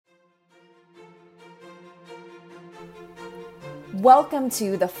Welcome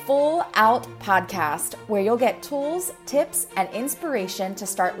to the Full Out Podcast, where you'll get tools, tips, and inspiration to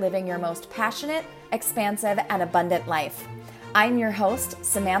start living your most passionate, expansive, and abundant life. I'm your host,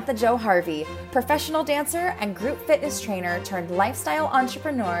 Samantha Jo Harvey, professional dancer and group fitness trainer turned lifestyle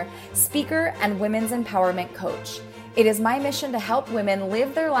entrepreneur, speaker, and women's empowerment coach. It is my mission to help women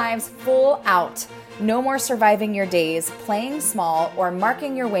live their lives full out. No more surviving your days, playing small, or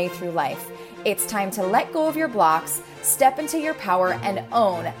marking your way through life. It's time to let go of your blocks, step into your power, and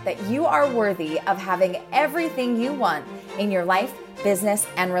own that you are worthy of having everything you want in your life, business,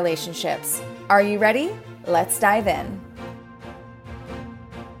 and relationships. Are you ready? Let's dive in.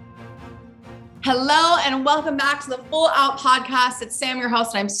 Hello, and welcome back to the Full Out Podcast. It's Sam, your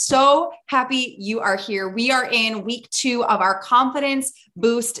host, and I'm so happy you are here. We are in week 2 of our Confidence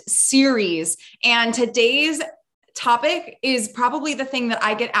Boost series, and today's topic is probably the thing that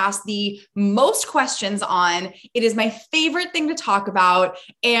I get asked the most questions on. It is my favorite thing to talk about,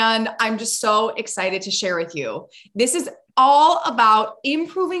 and I'm just so excited to share with you. This is all about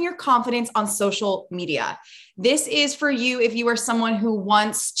improving your confidence on social media. This is for you if you are someone who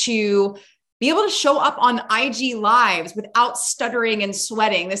wants to be able to show up on IG lives without stuttering and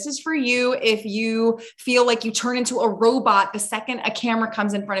sweating. This is for you if you feel like you turn into a robot the second a camera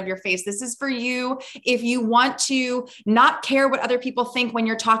comes in front of your face. This is for you if you want to not care what other people think when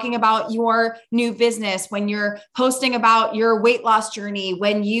you're talking about your new business, when you're posting about your weight loss journey,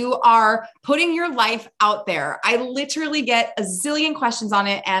 when you are putting your life out there. I literally get a zillion questions on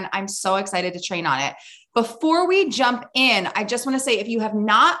it, and I'm so excited to train on it. Before we jump in, I just want to say, if you have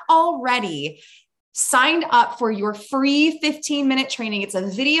not already signed up for your free 15-minute training, it's a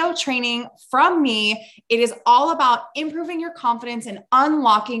video training from me. It is all about improving your confidence and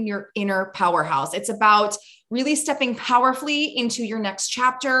unlocking your inner powerhouse. It's about really stepping powerfully into your next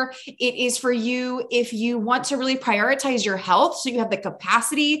chapter. It is for you if you want to really prioritize your health so you have the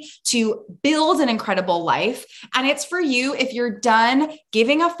capacity to build an incredible life. And it's for you if you're done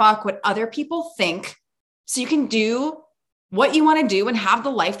giving a fuck what other people think, so you can do what you want to do and have the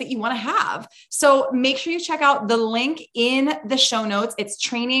life that you want to have. So make sure you check out the link in the show notes. It's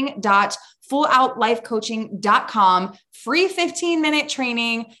training.fulloutlifecoaching.com, free 15-minute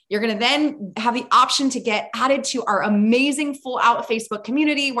training. You're going to then have the option to get added to our amazing Full Out Facebook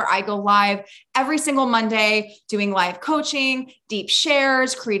community, where I go live every single Monday doing live coaching, deep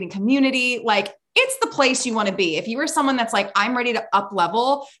shares, creating community. It's the place you want to be. If you are someone that's like, I'm ready to up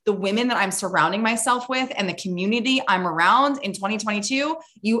level the women that I'm surrounding myself with and the community I'm around in 2022,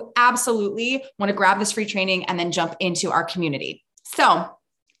 you absolutely want to grab this free training and then jump into our community. So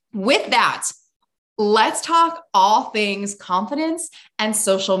with that, let's talk all things confidence and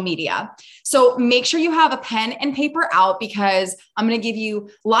social media. So make sure you have a pen and paper out, because I'm going to give you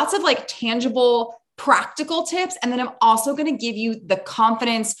lots of tangible practical tips. And then I'm also going to give you the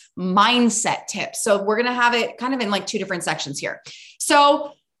confidence mindset tips. So we're going to have it kind of in 2 different sections here.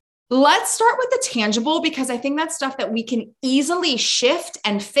 So let's start with the tangible, because I think that's stuff that we can easily shift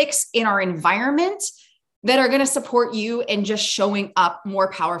and fix in our environment that are going to support you in just showing up more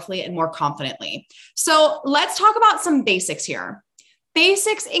powerfully and more confidently. So let's talk about some basics here.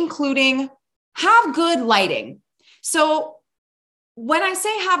 Basics including have good lighting. So when I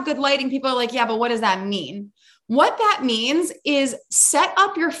say have good lighting, people are like, yeah, but what does that mean? What that means is set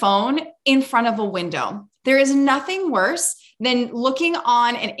up your phone in front of a window. There is nothing worse than looking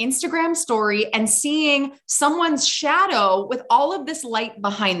on an Instagram story and seeing someone's shadow with all of this light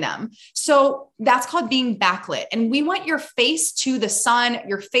behind them. So that's called being backlit. And we want your face to the sun,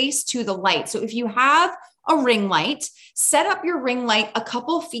 your face to the light. So if you have a ring light, set up your ring light a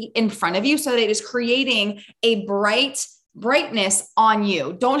couple feet in front of you so that it is creating a brightness on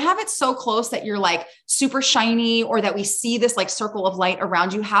you. Don't have it so close that you're super shiny, or that we see this circle of light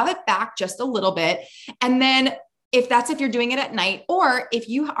around you. Have it back just a little bit. And then if you're doing it at night, or if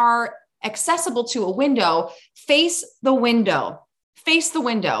you are accessible to a window, face the window. Face the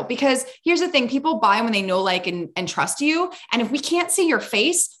window, because here's the thing, people buy when they know, and trust you. And if we can't see your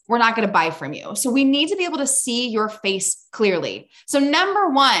face, we're not going to buy from you. So we need to be able to see your face clearly. So number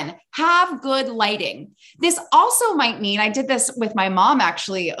 1, have good lighting. This also might mean, I did this with my mom,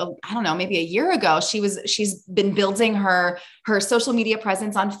 actually, I don't know, maybe a year ago. She's been building her social media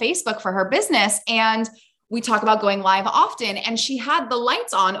presence on Facebook for her business. And we talk about going live often, and she had the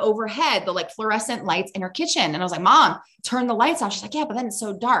lights on overhead, the fluorescent lights in her kitchen. And I was like, Mom, turn the lights off. She's like, yeah, but then it's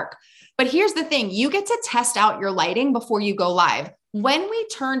so dark. But here's the thing, you get to test out your lighting before you go live. When we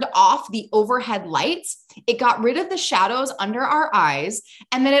turned off the overhead lights, it got rid of the shadows under our eyes,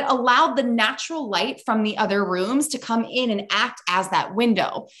 and then it allowed the natural light from the other rooms to come in and act as that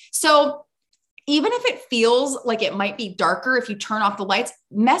window. So Even if it feels like it might be darker, if you turn off the lights,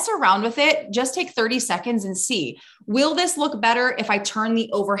 mess around with it. Just take 30 seconds and see, will this look better if I turn the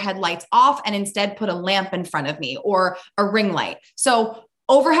overhead lights off and instead put a lamp in front of me or a ring light? So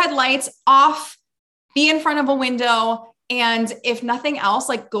overhead lights off, be in front of a window. And if nothing else,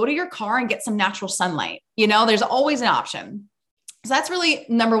 like go to your car and get some natural sunlight. There's always an option. So that's really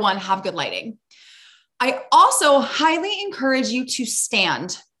number one, have good lighting. I also highly encourage you to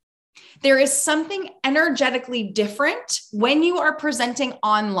stand. There is something energetically different when you are presenting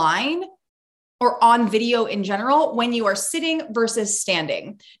online or on video in general, when you are sitting versus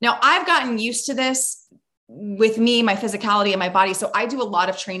standing. Now, I've gotten used to this with me, my physicality and my body. So I do a lot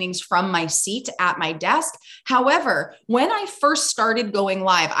of trainings from my seat at my desk. However, when I first started going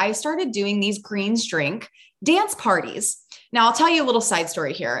live, I started doing these Greens Drink dance parties. Now, I'll tell you a little side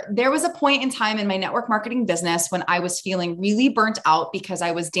story here. There was a point in time in my network marketing business when I was feeling really burnt out because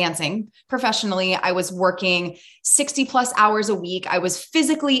I was dancing professionally. I was working 60 plus hours a week. I was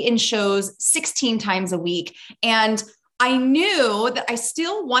physically in shows 16 times a week. And I knew that I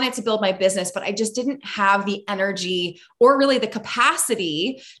still wanted to build my business, but I just didn't have the energy or really the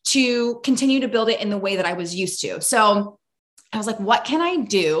capacity to continue to build it in the way that I was used to. So I was like, what can I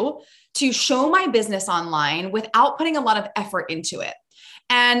do to show my business online without putting a lot of effort into it?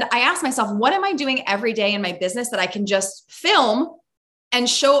 And I asked myself, what am I doing every day in my business that I can just film and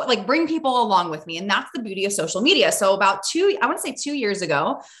show, like bring people along with me? And that's the beauty of social media. So about 2 years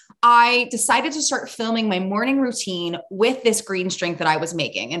ago, I decided to start filming my morning routine with this Greens Drink that I was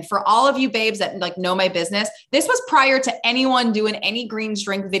making. And for all of you babes that like know my business, this was prior to anyone doing any Greens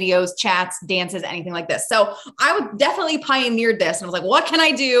Drink videos, chats, dances, anything like this. So I would definitely pioneered this and I was like, what can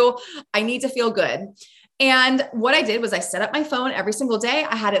I do? I need to feel good. And what I did was I set up my phone every single day.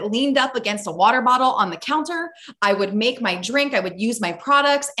 I had it leaned up against a water bottle on the counter. I would make my drink. I would use my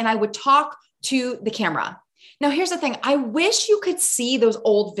products and I would talk to the camera. Now, here's the thing. I wish you could see those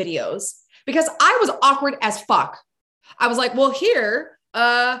old videos because I was awkward as fuck. I was like, well, here,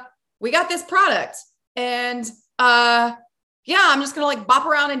 we got this product and, yeah, I'm just going to like bop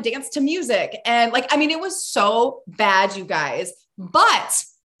around and dance to music. And like, I mean, it was so bad, you guys, but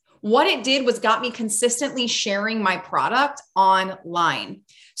what it did was got me consistently sharing my product online.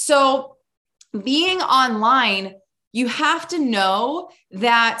 So being online, you have to know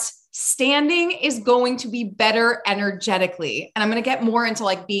that standing is going to be better energetically. And I'm going to get more into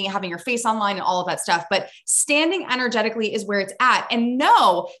like having your face online and all of that stuff, but standing energetically is where it's at. And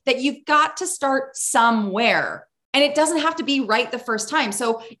know that you've got to start somewhere. And it doesn't have to be right the first time.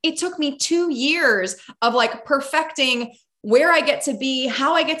 So it took me 2 years of like perfecting where I get to be,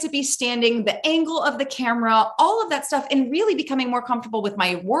 how I get to be standing, the angle of the camera, all of that stuff, and really becoming more comfortable with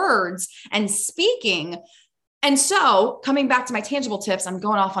my words and speaking. And so coming back to my tangible tips, I'm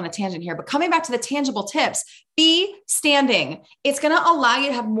going off on a tangent here, but coming back to the tangible tips, be standing. It's going to allow you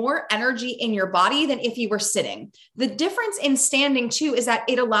to have more energy in your body than if you were sitting. The difference in standing too is that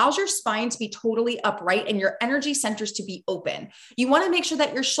it allows your spine to be totally upright and your energy centers to be open. You want to make sure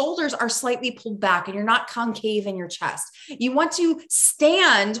that your shoulders are slightly pulled back and you're not concave in your chest. You want to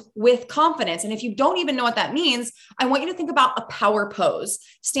stand with confidence. And if you don't even know what that means, I want you to think about a power pose,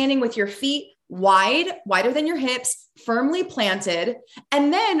 standing with your feet wider than your hips, firmly planted.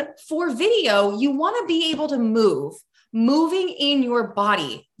 And then for video, you want to be able to moving in your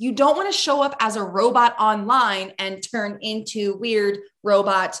body. You don't want to show up as a robot online and turn into weird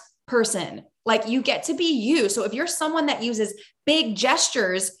robot person. Like you get to be you. So if you're someone that uses big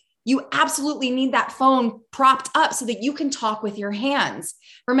gestures, you absolutely need that phone propped up so that you can talk with your hands.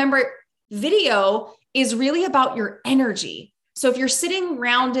 Remember, video is really about your energy. So if you're sitting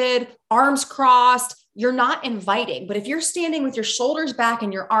rounded, arms crossed, you're not inviting. But if you're standing with your shoulders back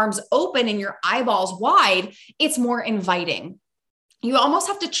and your arms open and your eyeballs wide, it's more inviting. You almost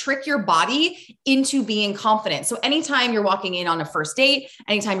have to trick your body into being confident. So anytime you're walking in on a first date,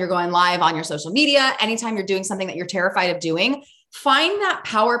 anytime you're going live on your social media, anytime you're doing something that you're terrified of doing, find that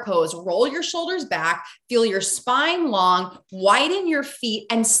power pose, roll your shoulders back, feel your spine long, widen your feet,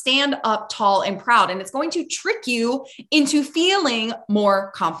 and stand up tall and proud. And it's going to trick you into feeling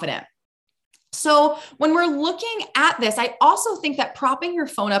more confident. So when we're looking at this, I also think that propping your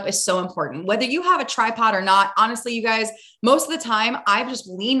phone up is so important. Whether you have a tripod or not, honestly, you guys, most of the time, I've just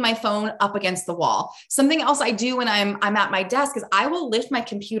leaned my phone up against the wall. Something else I do when I'm at my desk is I will lift my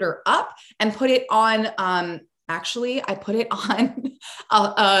computer up and put it on, actually, I put it on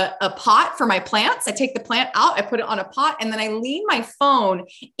a pot for my plants. I take the plant out, I put it on a pot, and then I lean my phone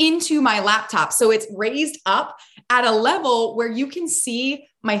into my laptop. So it's raised up at a level where you can see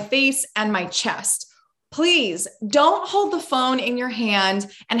my face and my chest. please don't hold the phone in your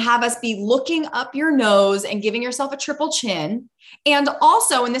hand and have us be looking up your nose and giving yourself a triple chin. And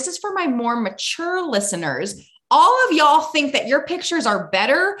also, and this is for my more mature listeners, all of y'all think that your pictures are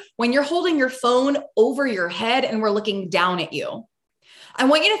better when you're holding your phone over your head and we're looking down at you. I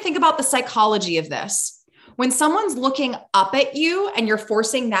want you to think about the psychology of this. When someone's looking up at you and you're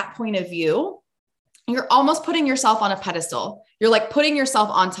forcing that point of view, you're almost putting yourself on a pedestal. You're like putting yourself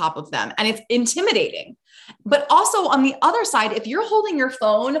on top of them, and it's intimidating. But also on the other side, if you're holding your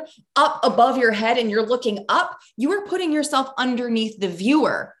phone up above your head and you're looking up, you are putting yourself underneath the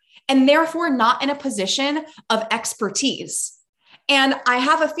viewer and therefore not in a position of expertise. And I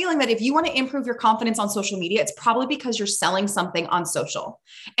have a feeling that if you want to improve your confidence on social media, it's probably because you're selling something on social.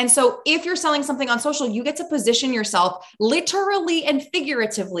 And so if you're selling something on social, you get to position yourself literally and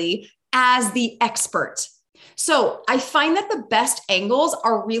figuratively as the expert. So I find that the best angles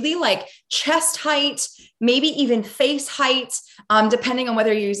are really like chest height, maybe even face height, depending on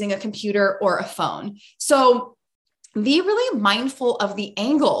whether you're using a computer or a phone. So be really mindful of the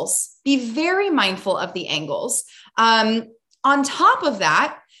angles. Be very mindful of the angles. On top of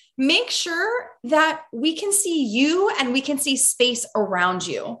that, make sure that we can see you and we can see space around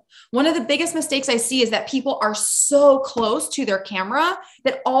you. One of the biggest mistakes I see is that people are so close to their camera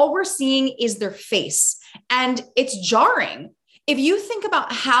that all we're seeing is their face, and it's jarring. If you think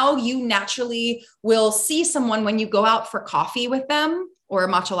about how you naturally will see someone when you go out for coffee with them or a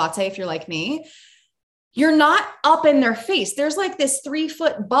matcha latte, if you're like me, you're not up in their face. There's like this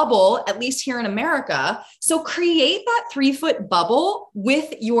 3-foot bubble, at least here in America. So create that 3-foot bubble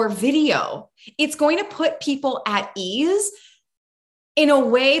with your video. It's going to put people at ease in a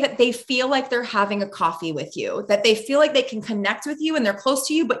way that they feel like they're having a coffee with you, that they feel like they can connect with you and they're close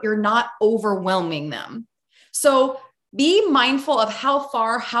to you, but you're not overwhelming them. So be mindful of how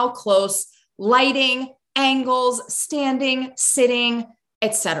far, how close, lighting, angles, standing, sitting,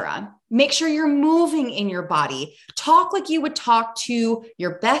 etc. Make sure you're moving in your body. Talk like you would talk to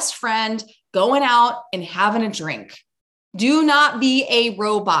your best friend going out and having a drink. Do not be a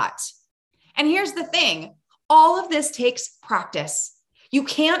robot. And here's the thing. All of this takes practice. You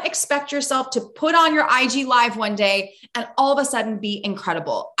can't expect yourself to put on your IG live one day and all of a sudden be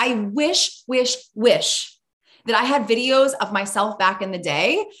incredible. I wish that I had videos of myself back in the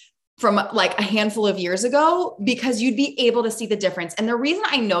day from like a handful of years ago, because you'd be able to see the difference. And the reason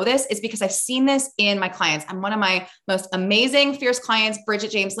I know this is because I've seen this in my clients. I'm one of my most amazing, fierce clients, Bridget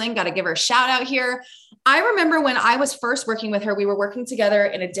James Lynn. Got to give her a shout out here. I remember when I was first working with her, we were working together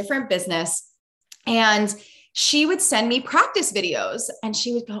in a different business, and she would send me practice videos and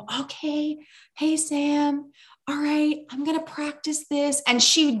she would go, okay, hey, Sam, all right, I'm going to practice this. And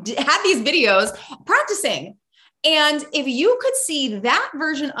she had these videos practicing. And if you could see that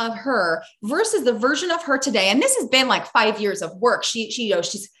version of her versus the version of her today, and this has been like 5 years of work,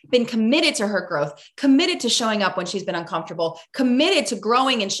 she's been committed to her growth, committed to showing up when she's been uncomfortable, committed to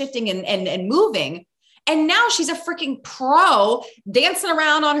growing and shifting and moving. And now she's a freaking pro, dancing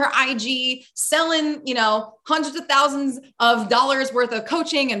around on her IG, selling, hundreds of thousands of dollars worth of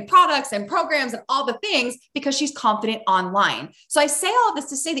coaching and products and programs and all the things because she's confident online. So I say all of this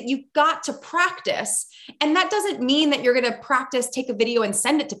to say that you've got to practice. And that doesn't mean that you're going to practice, take a video and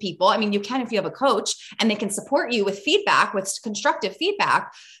send it to people. I mean, you can if you have a coach and they can support you with feedback, with constructive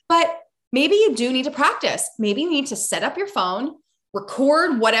feedback, but maybe you do need to practice. Maybe you need to set up your phone,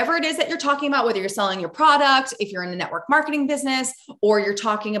 record whatever it is that you're talking about, whether you're selling your product, if you're in the network marketing business, or you're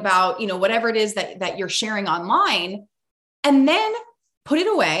talking about, whatever it is that you're sharing online, and then put it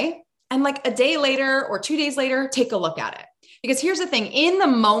away. And like a day later or 2 days later, take a look at it. Because here's the thing, in the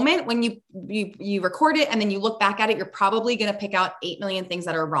moment when you record it and then you look back at it, you're probably going to pick out 8 million things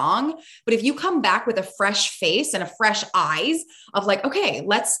that are wrong. But if you come back with a fresh face and a fresh eyes of like, okay,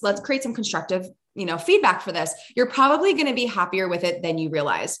 let's create some constructive, feedback for this, you're probably going to be happier with it than you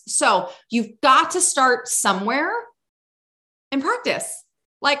realize. So you've got to start somewhere and practice.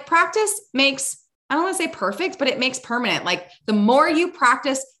 Like practice makes, I don't want to say perfect, but it makes permanent. Like the more you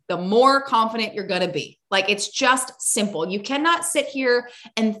practice, the more confident you're going to be. Like, it's just simple. You cannot sit here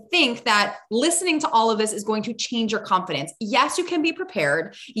and think that listening to all of this is going to change your confidence. Yes, you can be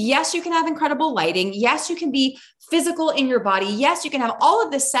prepared. Yes, you can have incredible lighting. Yes, you can be physical in your body. Yes, you can have all of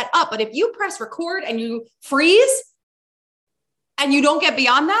this set up. But if you press record and you freeze and you don't get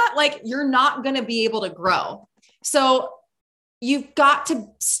beyond that, like you're not going to be able to grow. So you've got to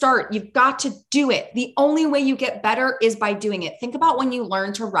start. You've got to do it. The only way you get better is by doing it. Think about when you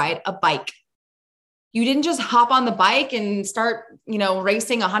learn to ride a bike. You didn't just hop on the bike and start,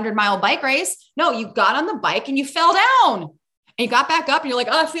 racing a 100-mile bike race. No, you got on the bike and you fell down and you got back up and you're like,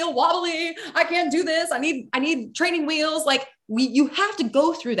 oh, I feel wobbly. I can't do this. I need training wheels. Like you have to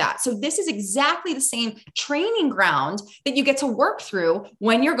go through that. So this is exactly the same training ground that you get to work through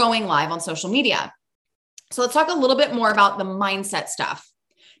when you're going live on social media. So let's talk a little bit more about the mindset stuff.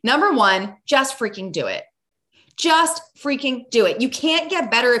 Number one, just freaking do it. Just freaking do it. You can't get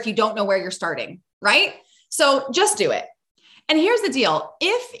better if you don't know where you're starting, right? So just do it. And here's the deal.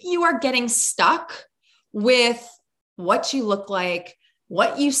 If you are getting stuck with what you look like,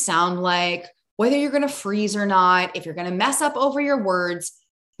 what you sound like, whether you're going to freeze or not, if you're going to mess up over your words,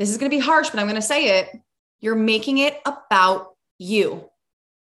 this is going to be harsh, but I'm going to say it. You're making it about you.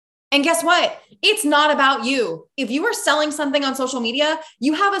 And guess what? It's not about you. If you are selling something on social media,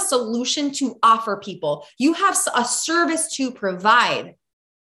 you have a solution to offer people. You have a service to provide.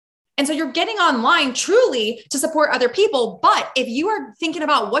 And so you're getting online truly to support other people. But if you are thinking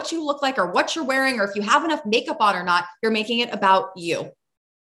about what you look like or what you're wearing, or if you have enough makeup on or not, you're making it about you.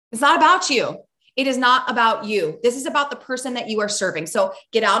 It's not about you. It is not about you. This is about the person that you are serving. So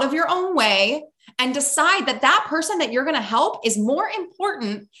get out of your own way and decide that that person that you're going to help is more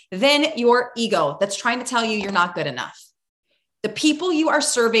important than your ego that's trying to tell you you're not good enough. The people you are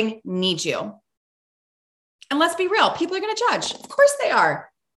serving need you. And let's be real, people are going to judge. Of course they are.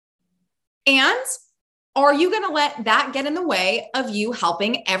 And are you going to let that get in the way of you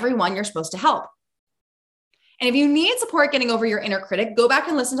helping everyone you're supposed to help? And if you need support getting over your inner critic, go back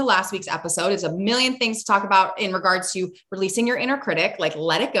and listen to last week's episode. There's a million things to talk about in regards to releasing your inner critic, like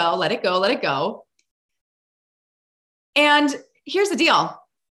let it go, let it go, let it go. And here's the deal.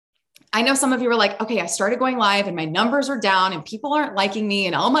 I know some of you were like, okay, I started going live and my numbers are down and people aren't liking me.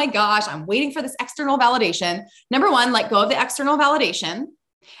 And oh my gosh, I'm waiting for this external validation. Number one, let go of the external validation.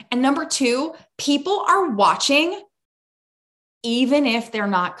 And number two, people are watching even if they're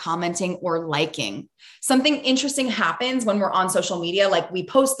not commenting or liking. Something interesting happens when we're on social media, like we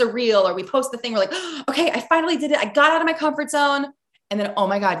post the reel or we post the thing, we're like, oh, okay, I finally did it. I got out of my comfort zone. And then, oh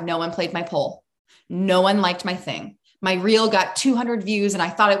my God, no one played my poll. No one liked my thing. My reel got 200 views and I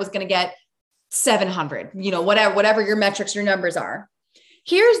thought it was going to get 700, whatever your metrics, your numbers are.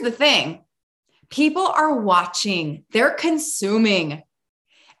 Here's the thing. People are watching, they're consuming.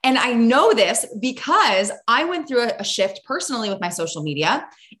 And I know this because I went through a shift personally with my social media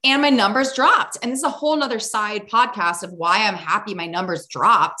and my numbers dropped. And this is a whole nother side podcast of why I'm happy my numbers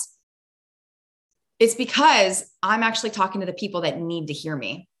dropped. It's because I'm actually talking to the people that need to hear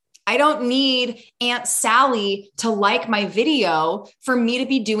me. I don't need Aunt Sally to like my video for me to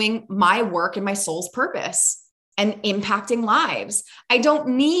be doing my work and my soul's purpose and impacting lives. I don't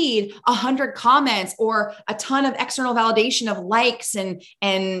need 100 comments or a ton of external validation of likes and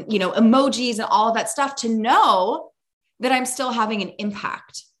emojis and all of that stuff to know that I'm still having an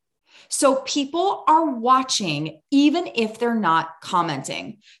impact. So people are watching even if they're not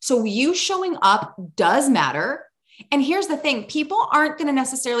commenting. So you showing up does matter. And here's the thing, people aren't going to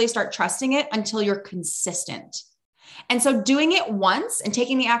necessarily start trusting it until you're consistent. And so doing it once and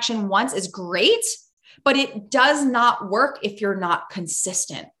taking the action once is great, but it does not work if you're not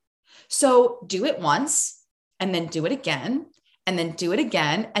consistent. So do it once and then do it again and then do it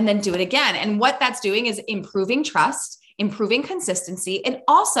again and then do it again. And what that's doing is improving trust, improving consistency, and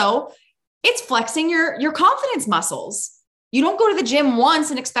also it's flexing your confidence muscles. You don't go to the gym once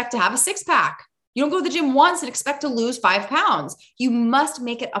and expect to have a six-pack. You don't go to the gym once and expect to lose 5 pounds. You must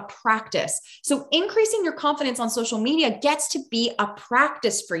make it a practice. So increasing your confidence on social media gets to be a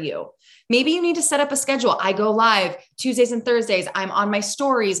practice for you. Maybe you need to set up a schedule. I go live Tuesdays and Thursdays. I'm on my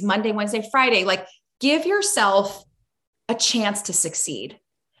stories Monday, Wednesday, Friday. Like give yourself a chance to succeed.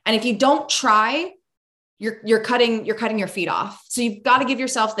 And if you don't try, you're cutting your feet off. So you've got to give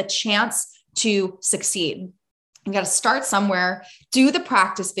yourself the chance to succeed. You got to start somewhere, do the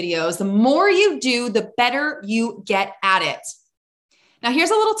practice videos. The more you do, the better you get at it. Now,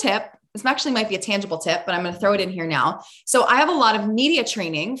 here's a little tip. This actually might be a tangible tip, but I'm going to throw it in here now. So I have a lot of media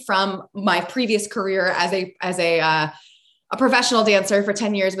training from my previous career as a professional dancer for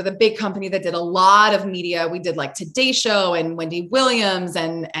 10 years with a big company that did a lot of media. We did like Today Show and Wendy Williams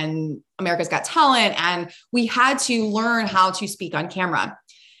and America's Got Talent. And we had to learn how to speak on camera.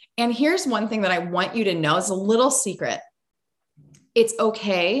 And here's one thing that I want you to know. It's a little secret. It's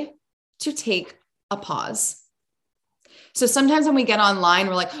okay to take a pause. So sometimes when we get online,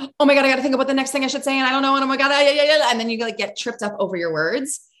 we're like, oh my God, I got to think about the next thing I should say. And I don't know. And oh my God, and then you get tripped up over your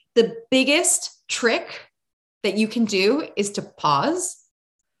words. The biggest trick that you can do is to pause,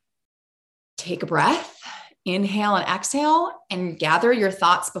 take a breath, inhale and exhale, and gather your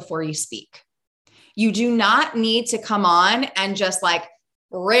thoughts before you speak. You do not need to come on and just like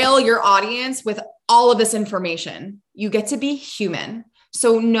rail your audience with all of this information. You get to be human.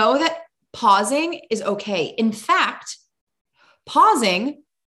 So know that pausing is okay. In fact, pausing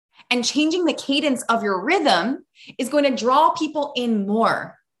and changing the cadence of your rhythm is going to draw people in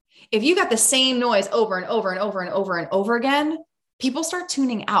more. If you got the same noise over and over and over and over and over again, people start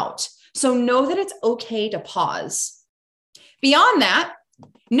tuning out. So know that it's okay to pause. Beyond that,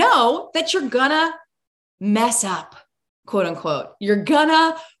 know that you're gonna mess up, quote unquote. You're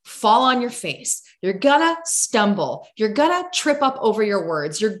gonna fall on your face. You're gonna stumble. You're gonna trip up over your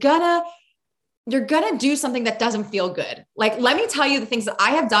words. You're gonna do something that doesn't feel good. Like, let me tell you the things that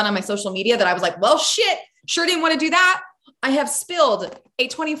I have done on my social media that I was like, well, shit, sure didn't want to do that. I have spilled a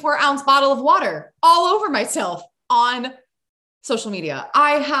 24-ounce bottle of water all over myself on social media.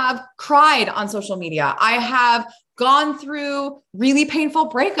 I have cried on social media. I have gone through really painful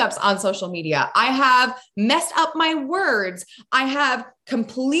breakups on social media. I have messed up my words. I have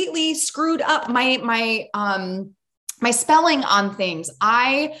completely screwed up my spelling on things.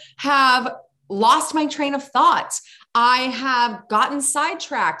 I have lost my train of thought. I have gotten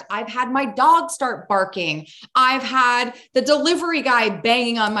sidetracked. I've had my dog start barking. I've had the delivery guy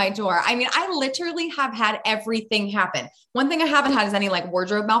banging on my door. I mean, I literally have had everything happen. One thing I haven't had is any like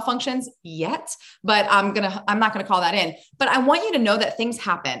wardrobe malfunctions yet, but I'm not going to call that in, but I want you to know that things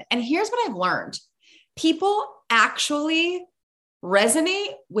happen. And here's what I've learned. People actually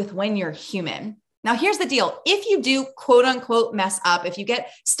resonate with when you're human. Now, here's the deal. If you do quote unquote mess up, if you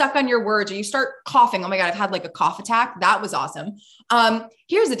get stuck on your words or you start coughing, oh my God, I've had like a cough attack. That was awesome.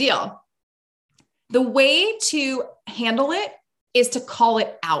 Here's the deal. The way to handle it is to call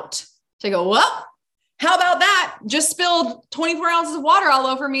it out. So you go, well, how about that? Just spilled 24 ounces of water all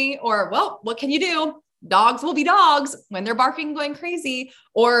over me. Or, well, what can you do? Dogs will be dogs when they're barking, going crazy.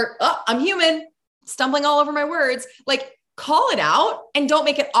 Or, oh, I'm human, stumbling all over my words. Like, call it out and don't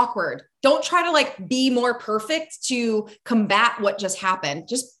make it awkward. Don't try to like be more perfect to combat what just happened.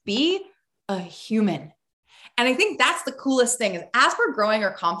 Just be a human. And I think that's the coolest thing is as we're growing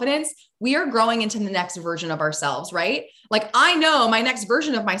our confidence, we are growing into the next version of ourselves, right? Like I know my next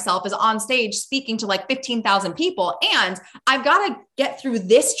version of myself is on stage speaking to like 15,000 people and I've got to get through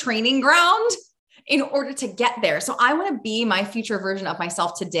this training ground in order to get there. So I want to be my future version of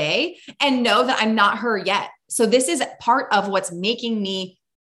myself today and know that I'm not her yet. So this is part of what's making me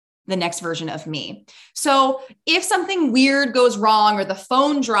the next version of me. So if something weird goes wrong or the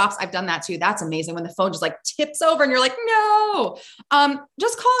phone drops, I've done that too. That's amazing. When the phone just like tips over and you're like, no,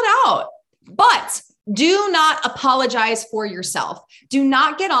 just call it out. But do not apologize for yourself. Do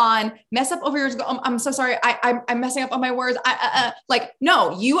not get on, mess up over yours. Go, I'm so sorry. I'm messing up on my words. Like,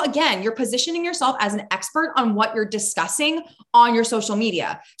 no, you're positioning yourself as an expert on what you're discussing on your social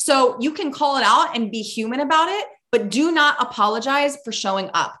media. So you can call it out and be human about it, but do not apologize for showing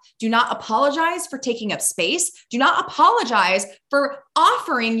up. Do not apologize for taking up space. Do not apologize for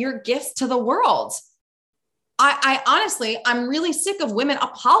offering your gifts to the world. I honestly, I'm really sick of women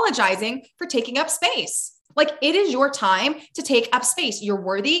apologizing for taking up space. Like it is your time to take up space. You're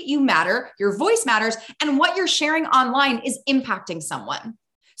worthy, you matter, your voice matters, and what you're sharing online is impacting someone.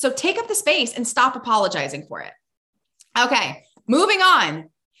 So take up the space and stop apologizing for it. Okay, moving on.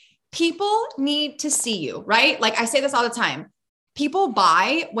 People need to see you, right? Like I say this all the time. People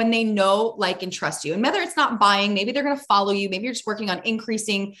buy when they know, like, and trust you. And whether it's not buying, maybe they're going to follow you. Maybe you're just working on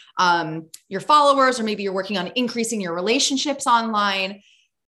increasing your followers, or maybe you're working on increasing your relationships online.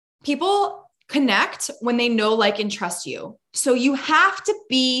 People connect when they know, like, and trust you. So you have to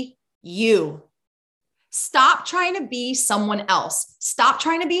be you. Stop trying to be someone else. Stop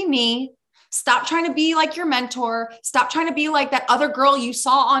trying to be me. Stop trying to be like your mentor. Stop trying to be like that other girl you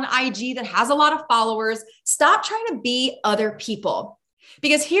saw on IG that has a lot of followers. Stop trying to be other people.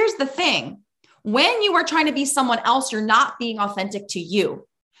 Because here's the thing. When you are trying to be someone else, you're not being authentic to you.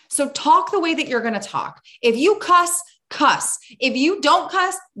 So talk the way that you're going to talk. If you cuss, cuss. If you don't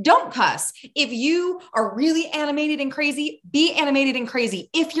cuss, don't cuss. If you are really animated and crazy, be animated and crazy.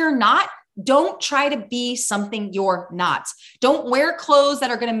 If you're not, don't try to be something you're not. Don't wear clothes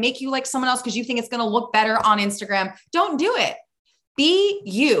that are going to make you like someone else because you think it's going to look better on Instagram. Don't do it. Be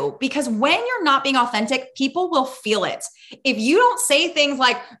you, because when you're not being authentic, people will feel it. If you don't say things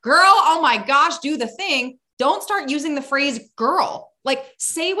like, girl, oh my gosh, do the thing, don't start using the phrase girl. Like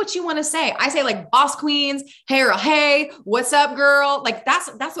say what you want to say. I say like boss queens, hey, or hey, what's up, girl? Like that's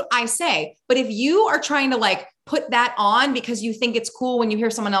what I say. But if you are trying to like put that on because you think it's cool when you hear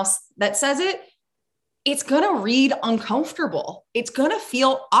someone else that says it, it's going to read uncomfortable. It's going to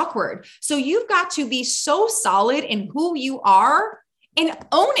feel awkward. So you've got to be so solid in who you are and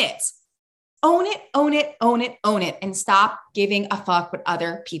own it. Own it, own it, own it, own it, and stop giving a fuck what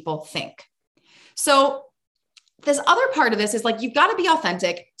other people think. So this other part of this is like, you've got to be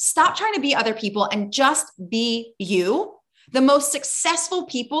authentic. Stop trying to be other people and just be you. The most successful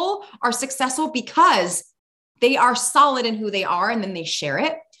people are successful because they are solid in who they are and then they share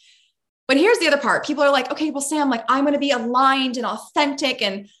it. But here's the other part. People are like, okay, well, Sam, like I'm going to be aligned and authentic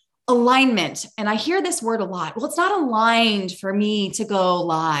and alignment. And I hear this word a lot. Well, it's not aligned for me to go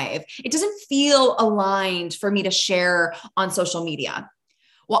live. It doesn't feel aligned for me to share on social media.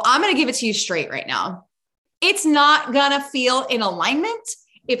 Well, I'm going to give it to you straight right now. It's not going to feel in alignment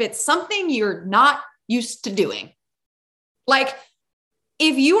if it's something you're not used to doing. Like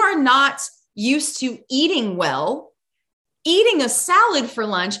if you are not used to eating well, eating a salad for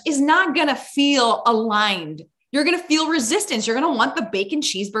lunch is not going to feel aligned. You're going to feel resistance. You're going to want the bacon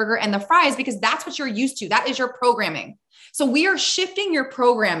cheeseburger and the fries because that's what you're used to. That is your programming. So we are shifting your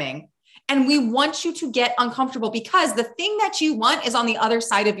programming and we want you to get uncomfortable because the thing that you want is on the other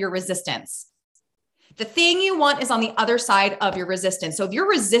side of your resistance. The thing you want is on the other side of your resistance. So if you're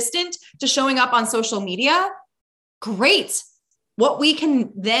resistant to showing up on social media, great. What we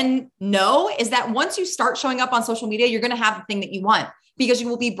can then know is that once you start showing up on social media, you're going to have the thing that you want because you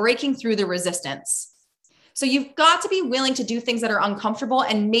will be breaking through the resistance. So you've got to be willing to do things that are uncomfortable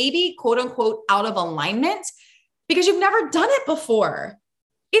and maybe quote unquote out of alignment because you've never done it before.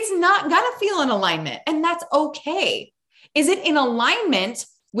 It's not going to feel in alignment and that's okay. Is it in alignment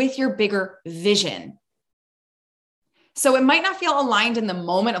with your bigger vision? So it might not feel aligned in the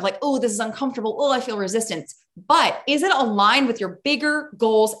moment of like, oh, this is uncomfortable. Oh, I feel resistance. But is it aligned with your bigger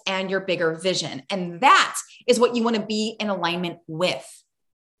goals and your bigger vision? And that is what you want to be in alignment with.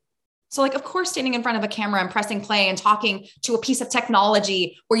 So like, of course, standing in front of a camera and pressing play and talking to a piece of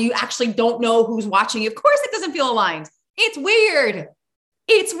technology where you actually don't know who's watching you, of course, it doesn't feel aligned. It's weird.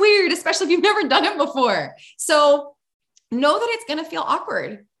 It's weird, especially if you've never done it before. So know that it's going to feel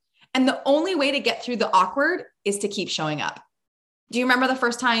awkward. And the only way to get through the awkward is to keep showing up. Do you remember the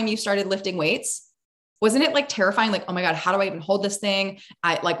first time you started lifting weights? Wasn't it like terrifying? Like, oh my God, how do I even hold this thing?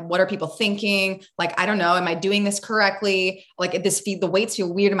 What are people thinking? Like, I don't know. Am I doing this correctly? Like the weights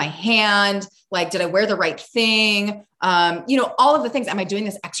feel weird in my hand. Like, did I wear the right thing? All of the things. Am I doing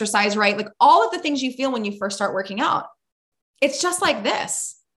this exercise right? Like all of the things you feel when you first start working out. It's just like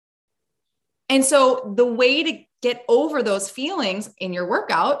this. And so the way to get over those feelings in your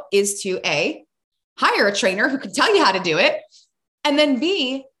workout is to A, hire a trainer who can tell you how to do it. And then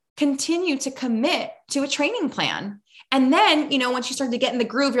B, continue to commit to a training plan. And then, once you start to get in the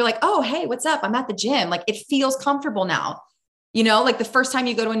groove, you're like, oh, hey, what's up? I'm at the gym. Like it feels comfortable now. Like the first time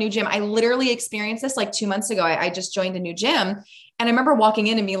you go to a new gym, I literally experienced this like 2 months ago. I just joined a new gym. And I remember walking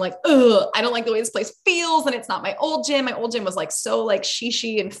in and being like, ugh, I don't like the way this place feels. And it's not my old gym. My old gym was like so like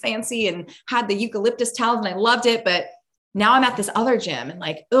shishi and fancy and had the eucalyptus towels and I loved it. But now I'm at this other gym and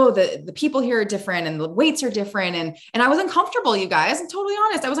like, oh, the people here are different and the weights are different. And I was uncomfortable, you guys. I'm totally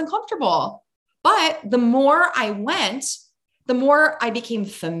honest. I was uncomfortable. But the more I went, the more I became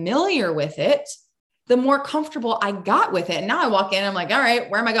familiar with it, the more comfortable I got with it. And now I walk in and I'm like, all right,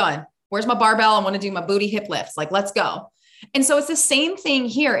 where am I going? Where's my barbell? I want to do my booty hip lifts. Like, let's go. And so it's the same thing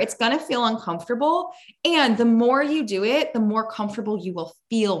here. It's going to feel uncomfortable. And the more you do it, the more comfortable you will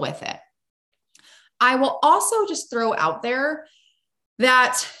feel with it. I will also just throw out there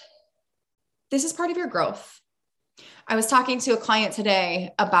that this is part of your growth. I was talking to a client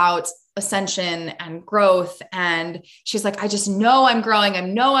today about ascension and growth. And she's like, I just know I'm growing. I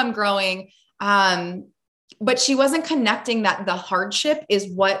know I'm growing. But she wasn't connecting that the hardship is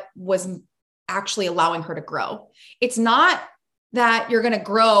what was actually allowing her to grow. It's not that you're going to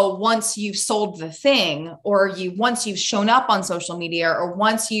grow once you've sold the thing or once you've shown up on social media or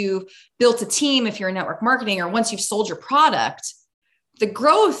once you've built a team, if you're in network marketing, or once you've sold your product. The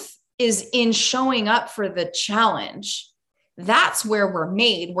growth is in showing up for the challenge. That's where we're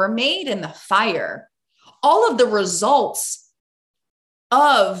made. We're made in the fire. All of the results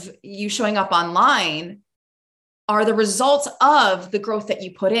of you showing up online are the results of the growth that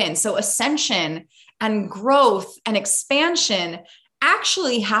you put in. So ascension and growth and expansion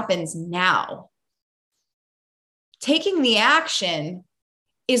actually happens now. Taking the action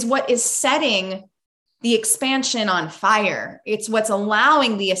is what is setting the expansion on fire. It's what's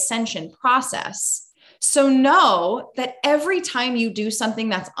allowing the ascension process. So know that every time you do something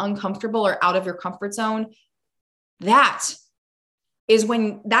that's uncomfortable or out of your comfort zone, that's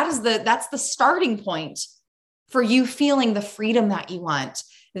the starting point for you feeling the freedom that you want,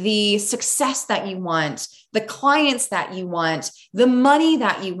 the success that you want, the clients that you want, the money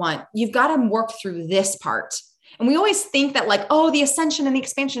that you want. You've got to work through this part. And we always think that like, oh, the ascension and the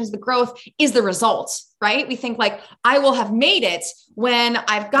expansion is the growth is the result, right? We think like, I will have made it when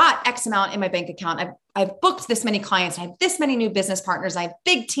I've got X amount in my bank account. I've booked this many clients. I have this many new business partners. I have a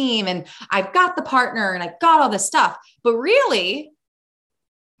big team and I've got the partner and I've got all this stuff. But really,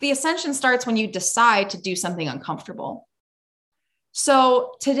 the ascension starts when you decide to do something uncomfortable.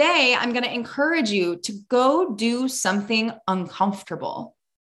 So today I'm going to encourage you to go do something uncomfortable.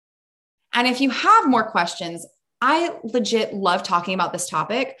 And if you have more questions, I legit love talking about this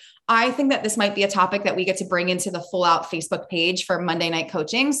topic. I think that this might be a topic that we get to bring into the Full Out Facebook page for Monday Night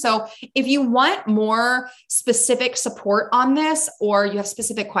Coaching. So if you want more specific support on this, or you have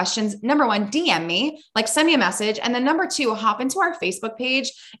specific questions, number one, DM me, like send me a message. And then number two, hop into our Facebook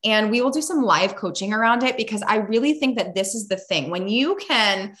page and we will do some live coaching around it, because I really think that this is the thing. When you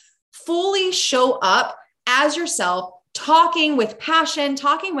can fully show up as yourself, talking with passion,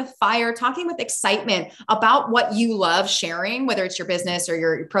 talking with fire, talking with excitement about what you love sharing, whether it's your business or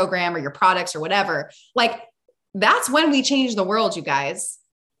your program or your products or whatever, like that's when we change the world, you guys.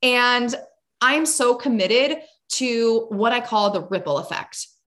 And I'm so committed to what I call the ripple effect.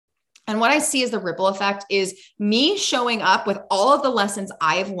 And what I see as the ripple effect is me showing up with all of the lessons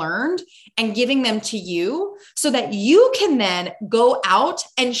I've learned and giving them to you so that you can then go out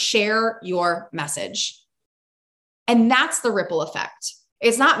and share your message. And that's the ripple effect.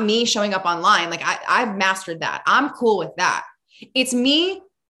 It's not me showing up online. Like I've mastered that. I'm cool with that. It's me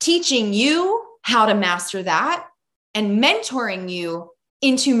teaching you how to master that and mentoring you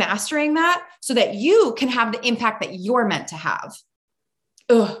into mastering that so that you can have the impact that you're meant to have.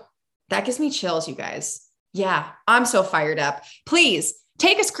 Ugh, that gives me chills, you guys. Yeah, I'm so fired up. Please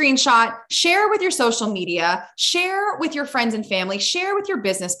take a screenshot, share with your social media, share with your friends and family, share with your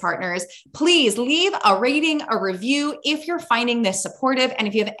business partners. Please leave a rating, a review if you're finding this supportive. And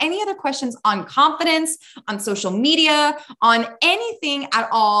if you have any other questions on confidence, on social media, on anything at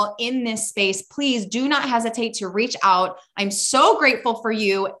all in this space, please do not hesitate to reach out. I'm so grateful for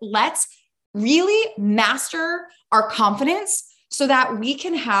you. Let's really master our confidence so that we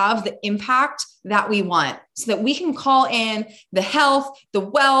can have the impact that we want, so that we can call in the health, the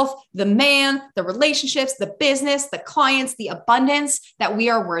wealth, the man, the relationships, the business, the clients, the abundance that we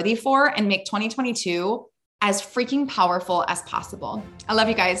are worthy for, and make 2022 as freaking powerful as possible. I love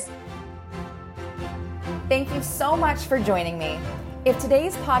you guys. Thank you so much for joining me. If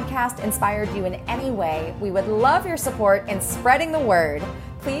today's podcast inspired you in any way, we would love your support in spreading the word.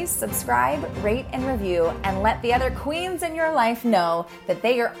 Please subscribe, rate, and review, and let the other queens in your life know that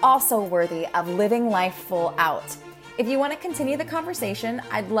they are also worthy of living life full out. If you want to continue the conversation,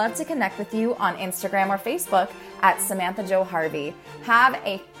 I'd love to connect with you on Instagram or Facebook at Samantha Jo Harvey. Have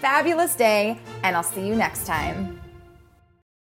a fabulous day, and I'll see you next time.